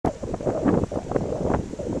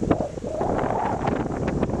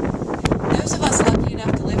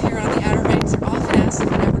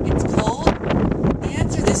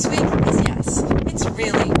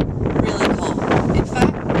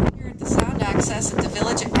access at the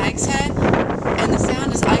village at Nags Head, and the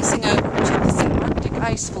sound is icing over. Check this out, Arctic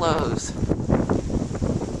ice flows.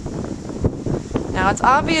 Now it's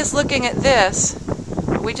obvious looking at this,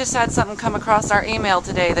 but we just had something come across our email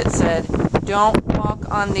today that said, don't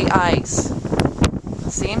walk on the ice.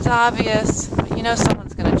 It seems obvious, but you know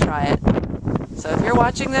someone's going to try it. So if you're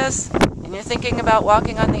watching this and you're thinking about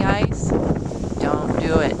walking on the ice, don't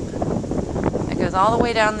do it. It goes all the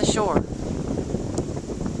way down the shore.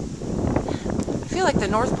 I feel like the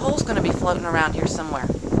North Pole's going to be floating around here somewhere.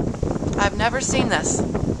 I've never seen this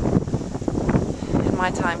in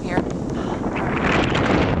my time here.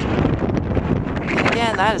 And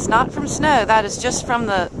again, that is not from snow. That is just from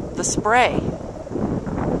the spray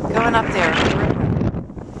going up there.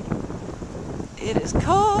 It is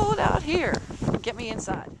cold out here. Get me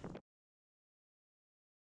inside.